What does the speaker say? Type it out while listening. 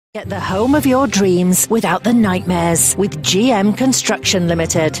Get the home of your dreams without the nightmares with GM Construction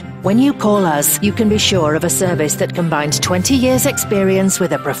Limited. When you call us, you can be sure of a service that combines 20 years experience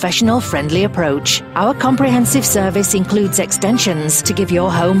with a professional friendly approach. Our comprehensive service includes extensions to give your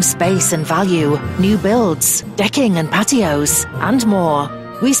home space and value, new builds, decking and patios, and more.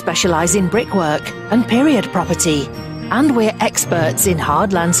 We specialise in brickwork and period property. And we're experts in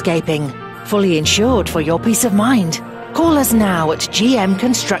hard landscaping. Fully insured for your peace of mind. Call us now at GM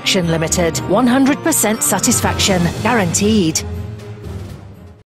Construction Limited. 100% satisfaction guaranteed.